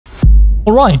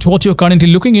Alright, what you're currently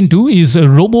looking into is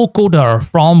Robocoder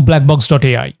from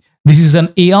Blackbox.ai. This is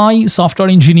an AI software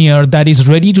engineer that is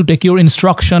ready to take your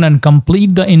instruction and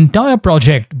complete the entire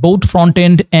project, both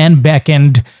front-end and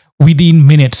back-end, within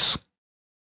minutes.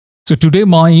 So today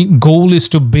my goal is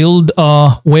to build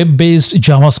a web-based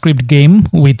JavaScript game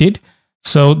with it.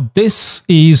 So this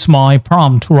is my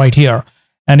prompt right here.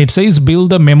 And it says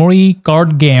build a memory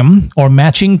card game or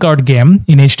matching card game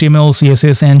in HTML,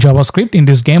 CSS, and JavaScript. In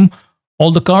this game,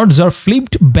 all the cards are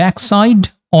flipped backside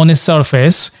on a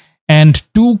surface and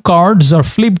two cards are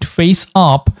flipped face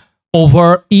up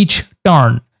over each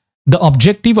turn. The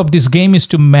objective of this game is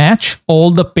to match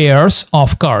all the pairs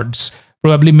of cards.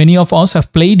 Probably many of us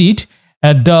have played it.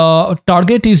 The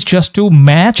target is just to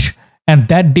match, and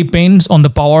that depends on the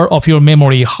power of your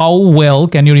memory. How well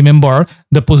can you remember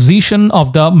the position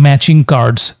of the matching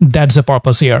cards? That's the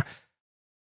purpose here.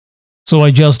 So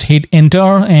I just hit enter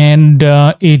and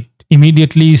it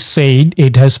immediately said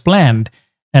it has planned.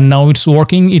 And now it's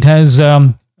working. It has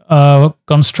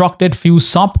constructed few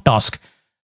subtasks.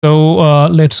 So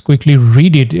let's quickly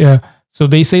read it. So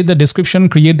they say the description,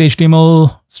 create the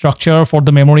HTML structure for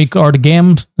the memory card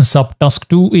game. Subtask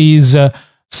 2 is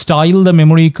style the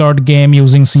memory card game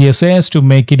using CSS to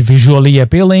make it visually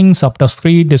appealing. Subtask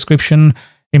 3, description,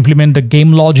 implement the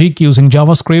game logic using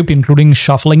JavaScript, including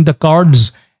shuffling the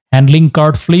cards, handling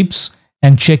card flips,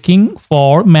 and checking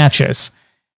for matches.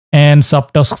 And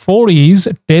subtask 4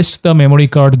 is test the memory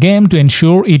card game to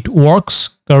ensure it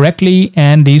works correctly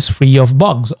and is free of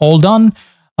bugs. All done.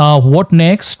 What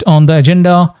next on the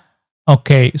agenda?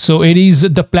 Okay, so it is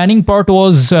the planning part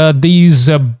was these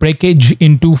breakage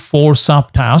into 4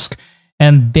 subtasks,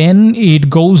 and then it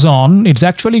goes on. It's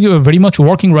actually very much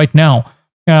working right now.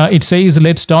 It says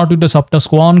let's start with the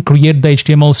subtask 1, create the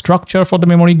HTML structure for the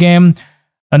memory game.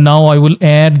 And now I will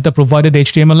add the provided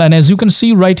HTML. And as you can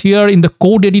see right here in the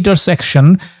code editor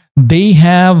section, they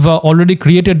have already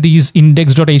created these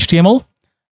index.html.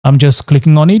 I'm just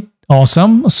clicking on it.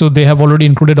 Awesome. So they have already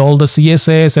included all the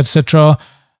CSS, etc.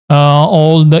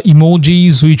 All the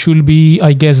emojis, which will be,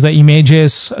 I guess, the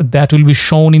images that will be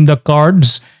shown in the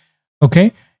cards.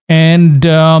 Okay. And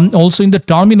also in the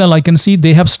terminal, I can see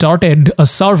they have started a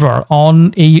server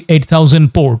on a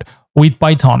 8000 port with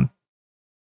Python.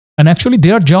 And actually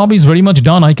their job is very much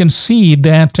done. I can see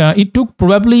that it took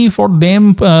probably for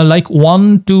them like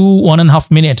 1 to 1.5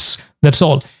 minutes. That's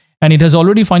all. And it has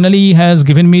already finally has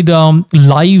given me the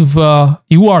live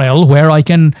URL where I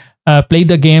can play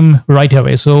the game right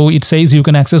away. So it says you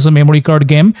can access a memory card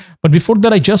game. But before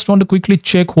that, I just want to quickly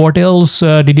check what else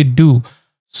did it do.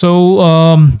 So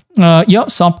yeah,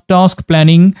 subtask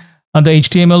planning. The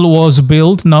HTML was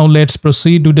built. Now let's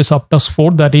proceed to the subtask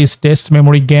 4, that is test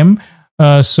memory game.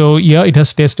 So yeah, it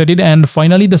has tested it, and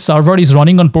finally the server is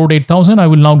running on port 8000. I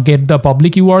will now get the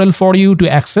public URL for you to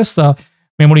access the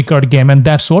memory card game, and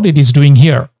that's what it is doing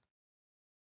here.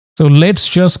 So let's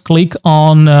just click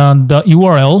on the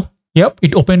URL. Yep,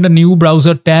 it opened a new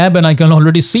browser tab, and I can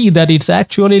already see that it's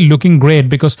actually looking great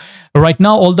because right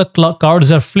now all the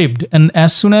cards are flipped, and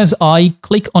as soon as I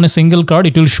click on a single card,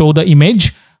 it will show the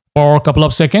image for a couple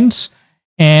of seconds.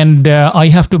 And I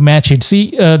have to match it.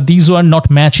 See, these are not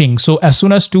matching. So as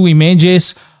soon as two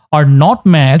images are not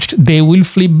matched, they will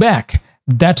flip back.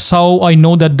 That's how I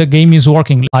know that the game is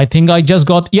working. I think I just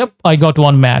got, yep, I got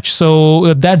one match.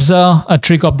 So that's a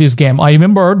trick of this game. I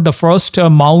remember the first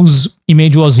mouse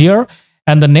image was here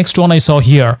and the next one I saw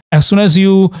here. As soon as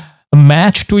you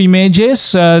match two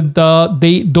images,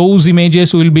 those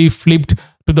images will be flipped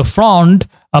to the front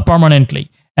permanently.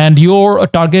 And your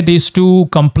target is to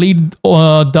complete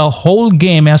the whole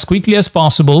game as quickly as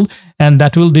possible, and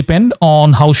that will depend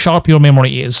on how sharp your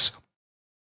memory is.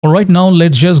 All right, now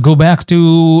let's just go back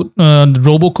to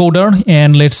Robocoder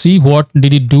and let's see what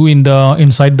did it do in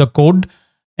inside the code.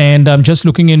 And I'm just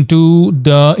looking into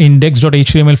the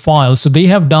index.html file. So they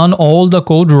have done all the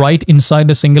code right inside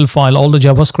a single file, all the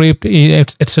JavaScript,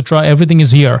 etc. Everything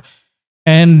is here.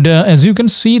 And as you can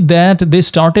see that they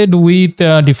started with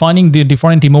defining the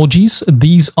different emojis.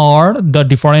 These are the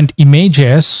different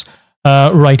images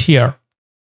right here.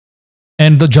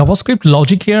 And the JavaScript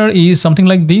logic here is something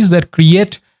like this, that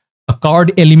create a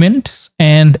card element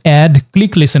and add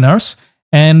click listeners.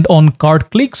 And on card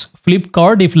clicks, flip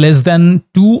card if less than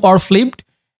 2 are flipped,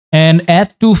 and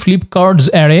add to flip cards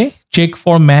array, check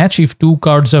for match if 2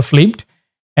 cards are flipped.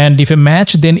 And if a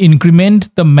match, then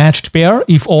increment the matched pair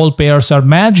if all pairs are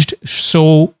matched,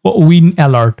 so win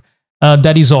alert.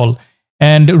 That is all.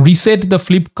 And reset the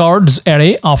flip cards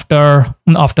array after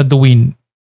the win.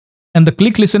 And the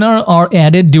click listener are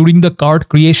added during the card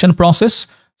creation process.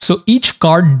 So each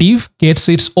card div gets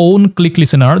its own click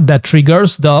listener that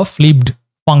triggers the flipped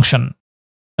function.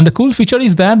 And the cool feature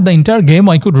is that the entire game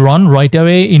I could run right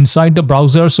away inside the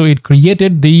browser. So it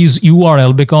created these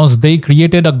URL because they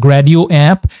created a Gradio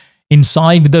app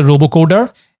inside the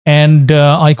Robocoder, and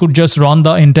I could just run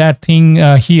the entire thing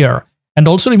here. And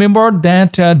also remember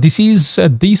that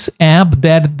this app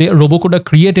that the Robocoder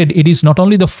created, it is not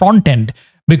only the front end,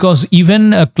 because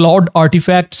even Claude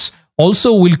artifacts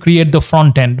also will create the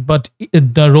front end, but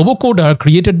the Robocoder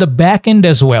created the back end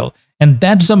as well. And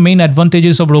that's the main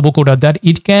advantages of Robocoder, that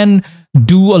it can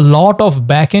do a lot of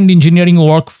back-end engineering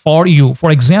work for you.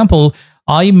 For example,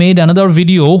 I made another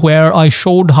video where I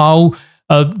showed how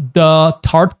the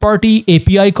third-party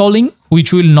API calling,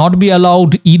 which will not be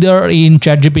allowed either in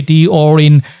ChatGPT or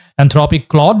in Anthropic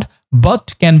Claude,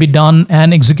 but can be done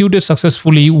and executed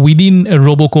successfully within a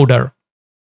Robocoder.